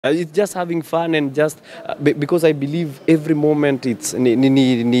It's just having fun and just because I believe every moment it's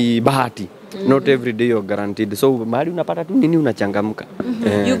ni bahati. Not every day you're guaranteed. So mahali unapata tu nini unachangamka.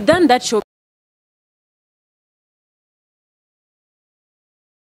 You've done that show.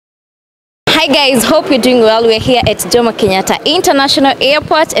 Hi guys, hope you're doing well. We're here at Jomo Kenyatta International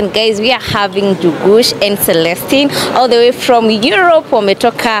Airport, and guys, we are having Njugush and Celestine all the way from Europe.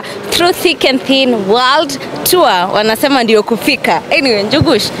 Wametoka through thick and thin world tour. Wanasema ndio kufika. Anyway,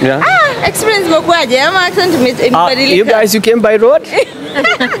 Njugush. Yeah. Experience mkwaje? Ama accent imebadilika? You guys, you came by road?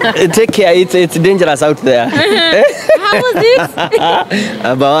 Take care, it's dangerous out there. How was it?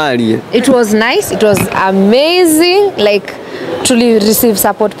 Abawali. It was nice. It was amazing. Like truly receive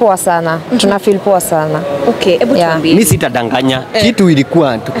support poa sana. Tuna feel poa sana. Okay, hebu tuambie. Mimi sitadanganya. Kitu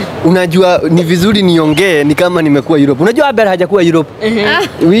ilikuwa tu. Unajua ni vizuri niongee ni kama nimekuwa Europe. Unajua Abel hajakuwa Europe.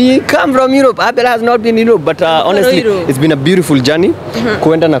 We come from Europe. Abel has not been in Europe, but honestly it's been a beautiful journey.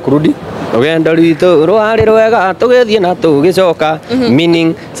 Kuenda na kurudi. Rwendo rwito rwari rwega tugethie na tugicoka,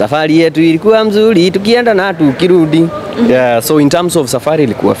 meaning safari yetu ilikuwa mzuri tukienda na tukirudi. Yeah, so in terms of safari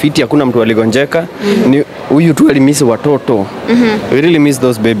ilikuwa fiti, hakuna mtu aligonjeka. Ni huyu tu alimiss watoto. We really miss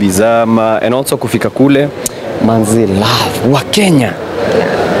those babies. And also kufika kule manzi love wa Kenya.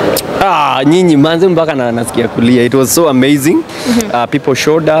 Nyinyi manzi mpaka na nasikia kulia. It was so amazing. People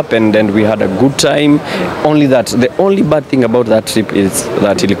showed up and we had a good time. Only that the only bad thing about that trip is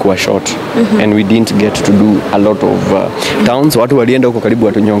that ilikuwa short and we didn't get to do a lot of towns. Watu walienda huko karibu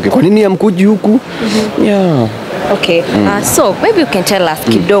watunyonge. Kwa nini hamkuji huku? Yeah. Okay, so maybe you can tell us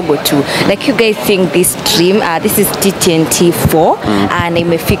kidogo too, like you guys think this dream, this is TTNT4 and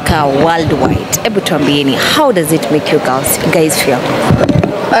imefika worldwide. Hebu tuambieni, how does it make you guys feel?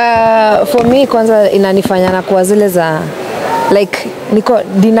 For me kwanza inanifanya na kuwa zile za like niko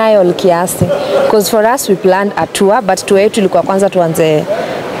denial kiasi, because for us we planned a tour, but tour yetu ilikuwa kwanza tuanze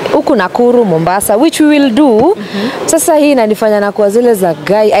huku Nakuru, Mombasa, which we will do. Sasa hii inanifanya na kuwa zile za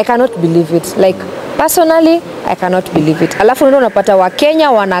guy, I cannot believe it. Like personally I cannot believe it. Alafu ndio unapata wa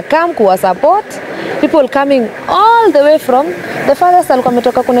Kenya wanakam kuwa support, people coming all the way from the farthest alikuwa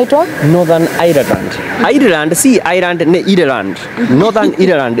ametoka kunaitwa Northern Ireland. Ireland. Northern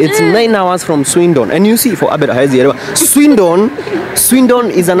Ireland. It's 9 hours from Swindon. And you see for Abel Hazi,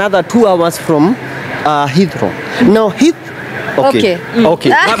 Swindon is another 2 hours from Heathrow. Now Okay.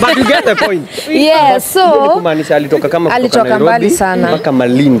 But you get the point. Yeah, so kumaanisha alitoka kama alitoka mbali sana mpaka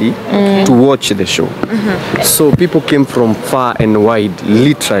Malindi to watch the show. So people came from far and wide,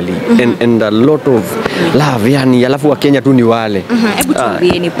 literally, and a lot of love. Yani alafu wa Kenya tu ni wale. Hebu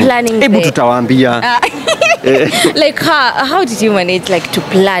tuambieni planning. Hebu tutawaambia. Like how did you manage like to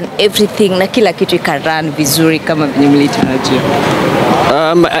plan everything na kila kitu ikaran vizuri kama vile mlitarajia?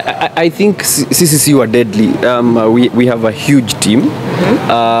 I think sisi were deadly. We have a huge team.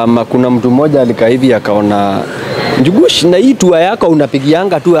 Kuna mtu mmoja alikaa hivi akaona Njugush, na hii tour yako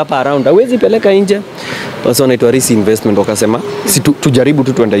unapigianga tu hapa around, hawezi peleka nje. Also anaitwa Risk Investment, wakasema si tujaribu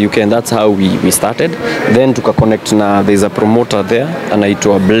tu tuende UK, and that's how we started. Then tuka-connect na there's a promoter there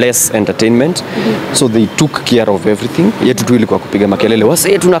anaitwa Bless Entertainment. So they took care of everything. Yetu tu ilikuwa kupiga makelele,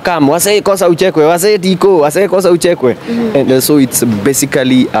 wasee tunakam, wasee kosa uchekwe, wasee tiko, wasee kosa uchekwe. And so it's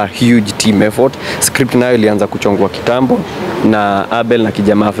basically a huge team effort. Script nayo ilianza kuchongwa kitambo na Abel na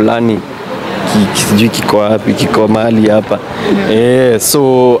kijamaa fulani sijui kiko mahali hapa.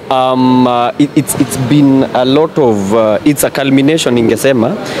 So it's been a lot of it's a culmination,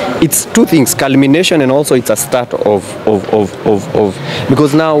 ingesema it's two things, culmination and also it's a start of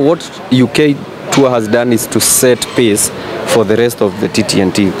because now what UK tour has done is to set pace for the rest of the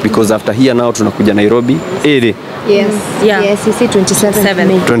TTNT, because after here now tunakuja Nairobi. Yes. Yeah. Yes, you see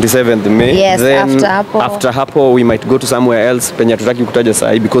 27th May. Yes, then after hapo we might go to somewhere else penye tutaki kutaja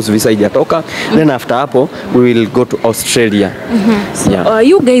sahi because visa haijatoka. Then after hapo we will go to Australia. So,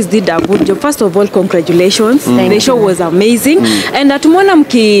 you guys did a good job. First of all, congratulations. The show was amazing. And tumeona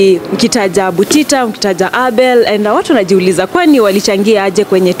mkitaja Butita, mkitaja Abel, and watu wanajiuliza kwani walichangia aje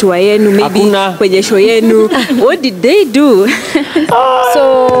kwenye tour yenu, maybe kwenye show yenu. What did they do?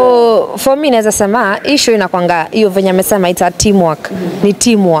 So for me naweza sema hii show inakwanga hiyo venye amesema it's a teamwork. Ni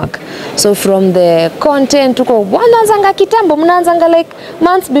teamwork. So from the content tuko wanaanzanga kitambo, mnaanzanga like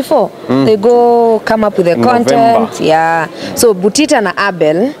months before. They go come up with the content. November. Yeah. So Butita na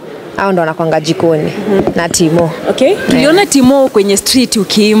Abel hao ndo wanakwanga jikoni na Timo. Okay. Tuliona Timo kwenye street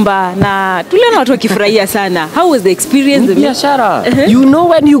ukiimba na tuliona watu wakifurahia sana. How was the experience? Biashara. You know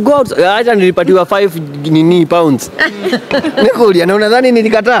when you go hata nilipatiwa 5 pounds. Nikulia na unadhani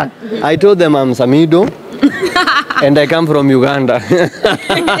nilikataa? I told them I'm Samido. and I come from Uganda.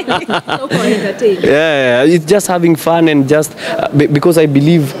 Yeah, it's just having fun and just because I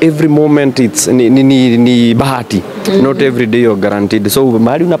believe every moment it's ni bahati. Not every day you're guaranteed. So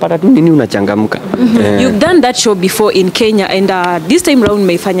mahali unapata tu nini unachangamka. You've done that show before in Kenya and this time round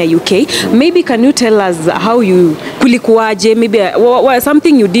meifanya UK. Maybe can you tell us how you kulikuwaje, maybe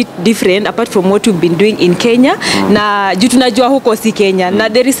something you did different apart from what you've been doing in Kenya na juu tunajua huko si Kenya na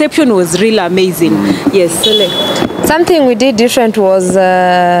the reception was really amazing. Yes, select. Something we did different was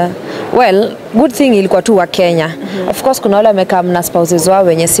well, good thing ilikuwa tu wa Kenya. Of course kuna wale wamekaa na spouses wao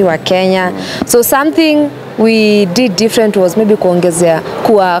wenye si wa Kenya. So something we did different was maybe kuongezea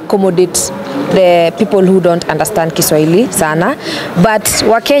accommodate the people who don't understand Kiswahili sana, but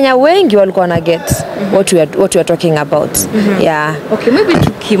wa Kenya wengi walikuwa na get what we are talking about. Yeah. Okay, maybe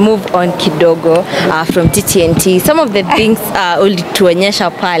to move on kidogo from TTNT. Some of the things ulituonyesha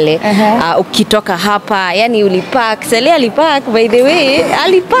pale ukitoka hapa, yani ulipark, Sele alipark, by the way,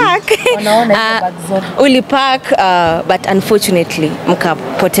 alipark. Ulipark but unfortunately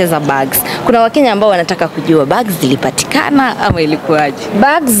mkapoteza bags. Kuna Wakenya ambao wanataka kujua bags zilipatikana ama ilikuwaje?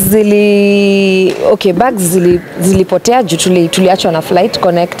 Bags zilipotea juu tuliachwa na flight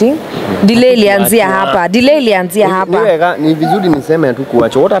connecting. Delay ilianzia hapa. Ni vizuri niseme tu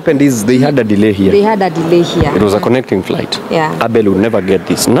kuacha. What happened is they had a delay here. It was a connecting flight. Yeah. Abel would never get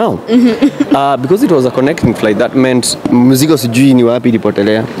this. Now, because it was a connecting flight, that meant mzigo sijui ni wapi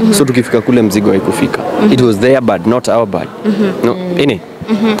ilipotelea. So tukifika kule mzigo haikufika. It was their bad, not our bad. No, ini.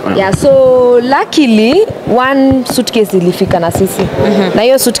 Yeah, so luckily one suitcase ilifika na sisi. Na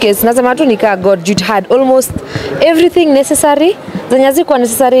hiyo suitcase nasema tu nika God, you had almost everything necessary. Zenye hazikuwa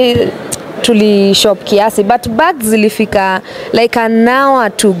necessary tuli shop kiasi, but bags zilifika like an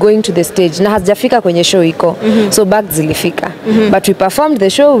hour to going to the stage na hazijafika kwenye show iko. So bags zilifika. But we performed the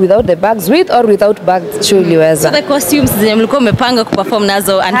show without the bags, with or without bags, show iliweza. So the costumes zenye mlikuwa umepanga kuperform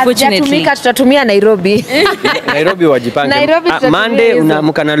nazo unfortunately tutatumia Nairobi. Nairobi wajipange. Monday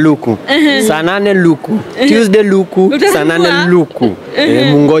unaamka na luku. Saa 8 luku. Tuesday luku. Saa 8 luku.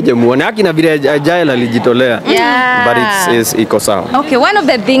 Mungoje muone. Haki na vile Jael alijitolea. Yeah. But it's iko sawa. Okay, one of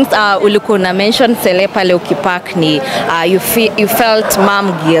the things ulikuwa una mention Sele pale ukipark ni you felt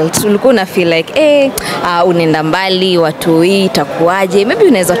mom guilt. Ulikuwa una feel like unaenda mbali watu hii itakuaje? Maybe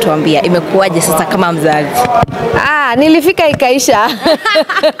unaweza tuambia imekuaje sasa kama mzazi? Nilifika ikaisha.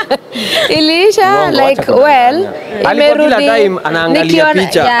 Iliisha like well, imerudi. Kila time anaangalia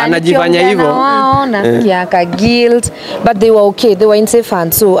picha, anajifanya hivyo. Nasikia ka guilt, but they were okay. They were in safe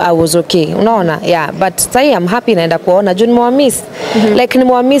hands, so I was okay. Unaona? Yeah, but say I'm happy naenda kuona June nimewamiss. Like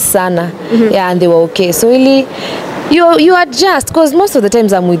nimewamiss sana. Yeah, and they were okay. So really you adjust because most of the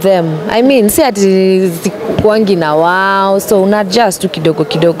times I'm with them. I mean, see ati kuangi na wao, so una adjust tu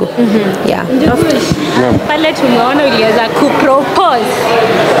kidogo. Yeah. Pale tumeona uliweza kupropose.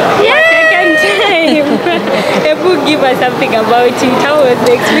 Second time. Ebu give us something about it. How was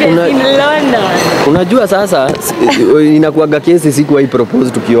the experience in London? Unajua sasa inakuaga kesi siku wa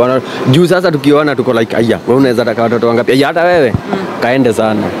propose tukiona. Juu sasa tukiona tuko like aya, wewe unaweza taka watoto wangapi? Hata wewe kaende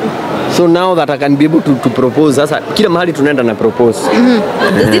sana. So now that I can be able to propose, sasa kila mahali tunaenda na propose.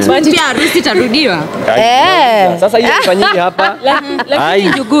 Pia harusi tarudiwa. Sasa hiyo ifanyike hapa. Lakini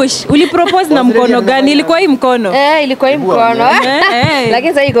Njugush, ulipropose na mkono gani? Ilikuwa hii mkono? Ilikuwa hii mkono.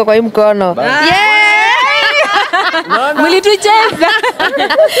 Lakini sasa iko kwa hii mkono. Mlitucheza.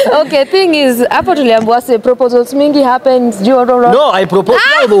 Okay, thing is hapo tuliambiwa say proposals mingi happens. No, I propose.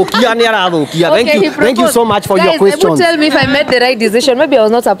 Thank you so much for your question. Tell me if I made the right decision. Maybe I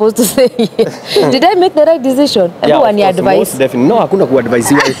was not supposed to say it. Did I make the right decision? Yeah, ni advice. Definitely. No, hakuna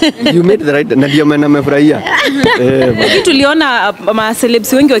kuadvise. You made the right. Na ndio maana nimefurahia. Lakini tuliona ma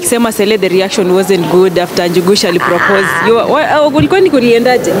celebs wengi wakisema Sele the reaction wasn't good after Njugush alipropose. Ulikuwa ni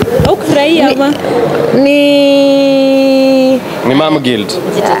kuliendaje? Au kufurahia ama? Ni mom guilt.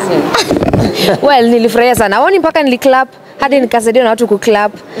 Well, nilifurahia sana. Wao mpaka niliclap hadi nikasaidia na watu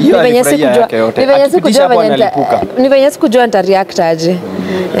kuclap. Ni venye sikujua nita react aje.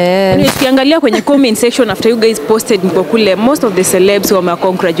 Nikiangalia kwenye comment section after you guys posted mko kule, most of the celebs wame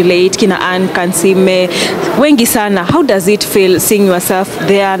congratulate kina Ann Kansime wengi sana. How does it feel seeing yourself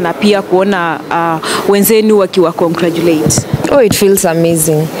there na pia kuona wenzenu wakiwa congratulate? Oh, it feels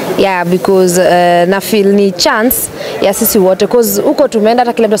amazing. Yeah, because na feel ni chance ya sisi wote because uko tumeenda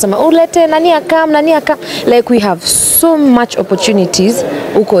hata kila mtu anasema ulete nani akam. Like we have so much opportunities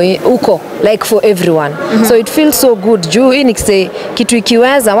uko like for everyone. So it feels so good. Juu hii nikise kitu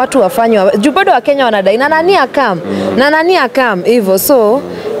ikiweza watu wafanywa. Juu bado wa Kenya wanadai na nani akam hivyo. So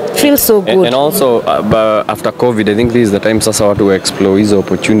feels so good. And also after COVID, I think this is the time sasa watu to explore these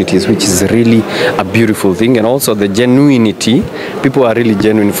opportunities, which is really a beautiful thing. And also the genuinity, people are really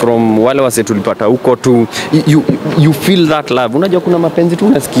genuine from wale wase tulipata huko tu, you feel that love. Unajua kuna mapenzi tu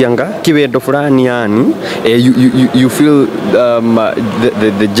unasikianga kiwedo fulani yani, you feel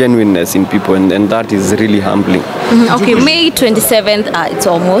the genuineness in people, and that is really humbling. Okay, May 27th, it's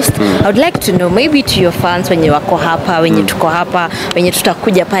almost. I would like to know, maybe to your fans, when you wako hapa, when you tuko hapa, when you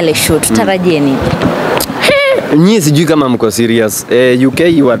tutakuja pale show, tutarajie nini? Nyie sijui kama mko serious. UK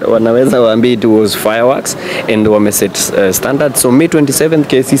wanaweza waambie it was fireworks and wameset standard. So May 27th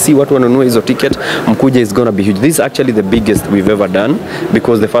KCC watu wanunua hizo ticket, mkuje is gonna be huge. This is actually the biggest we've ever done,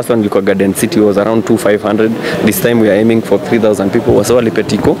 because the first one ilikuwa Garden City was around 2,500. This time we are aiming for 3,000 people. Wasawali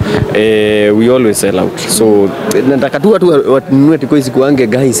petiko. We always sell out. So nataka tu watu wanunue tiko isikuange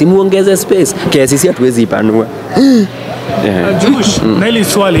guys, muongeze space. KCC hatuwezi ipanua. Njugush, na hili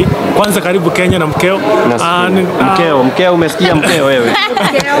swali, kwanza karibu Kenya na mkeo. Mkeo umesikia mkeo wewe.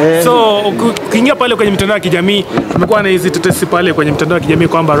 So ukiingia pale kwenye mitandao ya kijamii, kumekuwa na hizi tetesi pale kwenye mitandao ya kijamii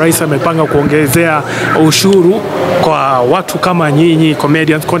kwamba rais amepanga kuongezea ushuru kwa watu kama nyinyi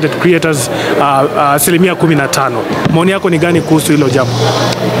comedians, content creators, 15%. Maoni yako ni gani kuhusu hilo jambo?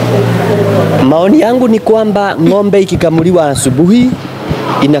 Maoni yangu ni kwamba ng'ombe ikikamuliwa asubuhi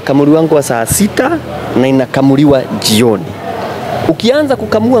inakamuliwa kwa saa 6 na inakamuliwa jioni. Ukianza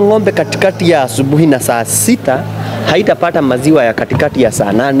kukamua ng'ombe katikati ya asubuhi na saa 6, haitapata maziwa ya katikati ya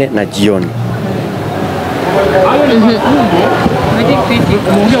saa 8 na jioni.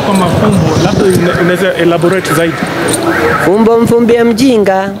 Umeongea kwa mafumbo, labda unaweza elaborate zaidi. Fumbo mfumbie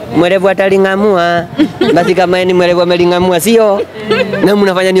mjinga, mwerevu atalingamua. Basi kama ni mwerevu amelingamua sio? Na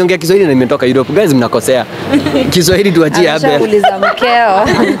mnafanya niongea Kiswahili na nimetoka Europe. Guys, mnakosea. Kiswahili tuachie hapa. Anashauliza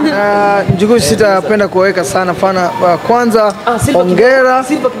mkeo. Njugush, sitapenda kuweka sana fana. Kwanza hongera.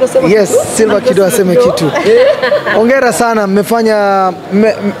 Yes, Silva kidogo aseme kitu. Hongera sana, mmefanya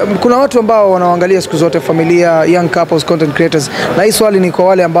kuna watu ambao wanaangalia siku zote familia, young couples, content creators. Na hii swali ni kwa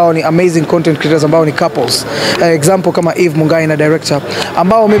wale ambao ni amazing content creators ambao ni couples. Example kama Eve Mungai na director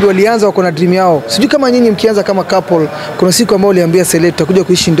ambao maybe walianza wako na dream yao. Sijui kama nyinyi mkianza kama couple, kuna siku ambao uliambia Select tutakuja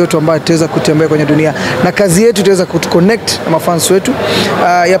kuishi ndoto ambayo tutaweza kutembea kwenye dunia na kazi yetu tutaweza kuconnect na mafans wetu.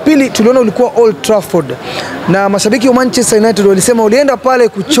 Ya pili tuliona ulikuwa Old Trafford na mashabiki wa Manchester United walisema ulienda pale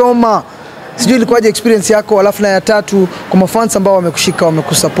kuchoma. Sijui ilikuwaje experience yako. Alafu na ya tatu kwa mafans ambao wamekushika,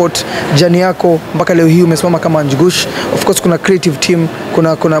 wamekusupport jani yako mpaka leo hii umesimama kama Njugush. Of course kuna creative team,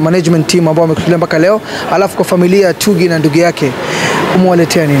 kuna management team ambao wamekutulia mpaka leo. Alafu kwa familia Tugi na ndugu yake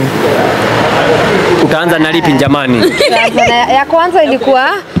umewaletea nini? Utaanza na lipi jamani? Ya kwanza ilikuwa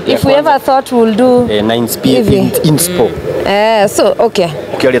if we ever thought we'll do 9 p.m. inspo. So okay.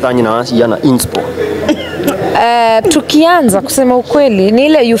 Ukialetanya na yana inspo. Tukianza kusema ukweli ni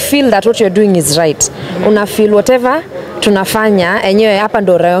ile you feel that what you're doing is right. Una feel whatever tunafanya enyewe hapa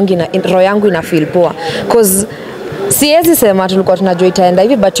ndo roho yangu ina feel poa. Cause siwezi sema tulikuwa tunajua itaenda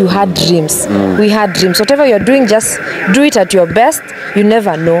hivi, but you had dreams. We had dreams. Whatever you're doing, just do it at your best. You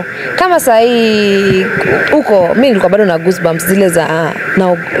never know. Kama sahi uko, mimi nilikuwa bado na goosebumps zile za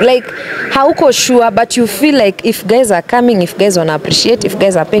now like hauko sure, but you feel like if guys are coming, if guys wanna appreciate, if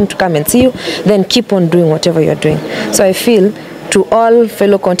guys are paying to come and see you, then keep on doing whatever you're doing. So I feel to all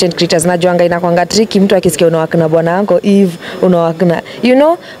fellow content creators, najuanga inakwanga tricky mtu akisikia unawakina bwana yako Eve, unawakina, you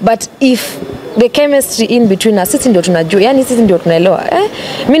know, but if the chemistry in between us, sisi ndio tunajua, yani sisi ndio tunaelewa.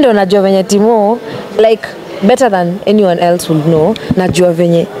 Mimi ndio najua venye Timo like better than anyone else will know. Najua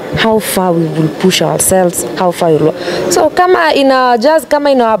venye how far we will push ourselves, how far we'll. So kama ina just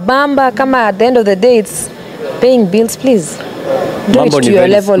kama ina bamba, kama at the end of the day it's paying bills, please do it to your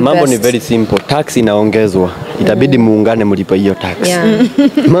level best. Mambo ni very simple. Tax inaongezwa. Itabidi muungane mlipa hiyo tax. Yeah.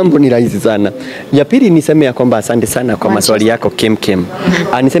 Mambo ni rahisi sana. Ya pili niseme ya kwamba asante sana kwa maswali yako kem.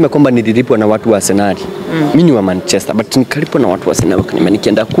 Niseme kwamba nililipwa na watu wa Arsenal. Mimi ni wa Manchester, but nikalipwa na watu wa Arsenal.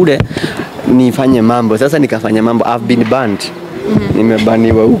 Nikienda kule nifanye mambo. Sasa nikafanya mambo. I've been banned.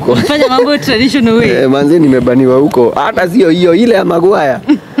 Nimebaniwa huko. Fanya mambo traditional way. Manzi nimebaniwa huko. Hata sio hiyo ile ya Maguire.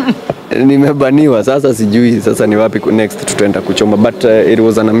 Nimebaniwa sasa, sijui sasa ni wapi next tutaenda kuchoma, but it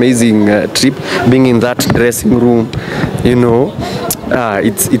was an amazing trip being in that dressing room, you know.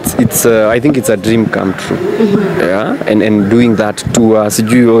 It's I think it's a dream come true. Yeah, and doing that to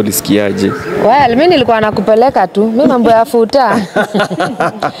sijui ulisikiaje? Well, mimi nilikuwa nakupeleka tu. Mimi mambo ya futa.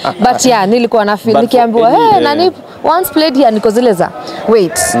 But yeah, nilikuwa na feel nikiambiwa hey nani once played here niko zile za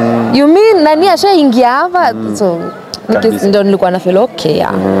wait. You mean nani ashaingia hapa? So ndio nilikuwa na feel okay.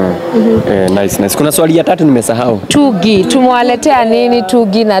 Yeah. Nice. Kuna swali ya tatu nimesahau. Tugi, tumewaletea nini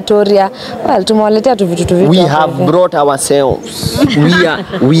Tugi na Toria? Well, tumewaletea tu vitu We have brought ourselves.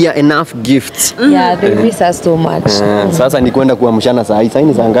 We are enough gifts. Yeah, they miss us so much. Sasa ni kwenda kuamshana saa hii. Saa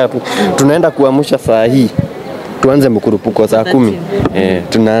ni saa ngapi? Tunaenda kuamsha saa hii. Tuanze mkurupuko saa 10.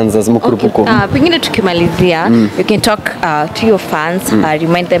 Tunaanza mkurupuko. Okay. Pengine tukimalizia, you can talk to your fans,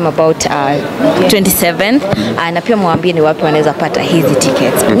 remind them about 27th, na pia mwambie ni wapi wanaweza pata hizi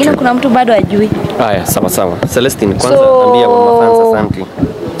tickets. Pengine kuna mtu bado ajui. Haya, sawa. Celestine, kwanza ambia mafans asante.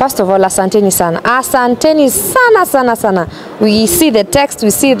 First of all, asanteni sana. Asanteni sana. We see the text,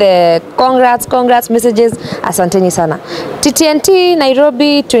 we see the congrats messages. Asanteni sana. TTNT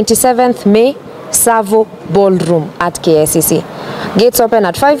Nairobi 27th May, Savo Ballroom at KICC. Gates open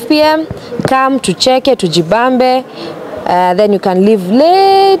at 5 p.m. Come to check it, to Jibambe. Then you can leave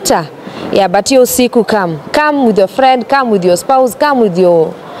later. Yeah, but hiyo siku come with your friend, come with your spouse, come with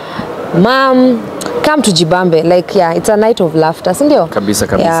your mom. Come to Jibambe. Like, yeah, it's a night of laughter, sindio? Kabisa.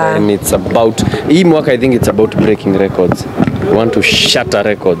 Yeah. And it's about, hii mwaka I think it's about breaking records. We want to shatter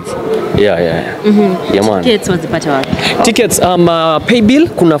records. Yeah, man. Tickets wazipata wapi? Tickets, pay bill,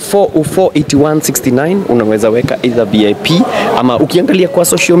 kuna 48169, unaweza weka either VIP, ama ukiangalia kwa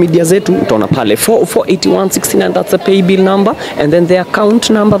social media zetu, utaona pale 48169, that's the pay bill number, and then the account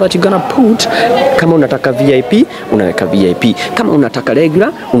number that you're gonna put. Kama unataka VIP, unaweka VIP. Kama unataka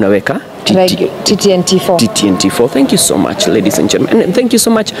regular, unaweka TTNT4. TTNT4. Thank you so much, ladies and gentlemen. And thank you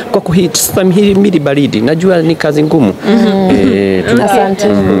so much kwa kuhit time hii baridi. Najua ni kazi ngumu. Asante.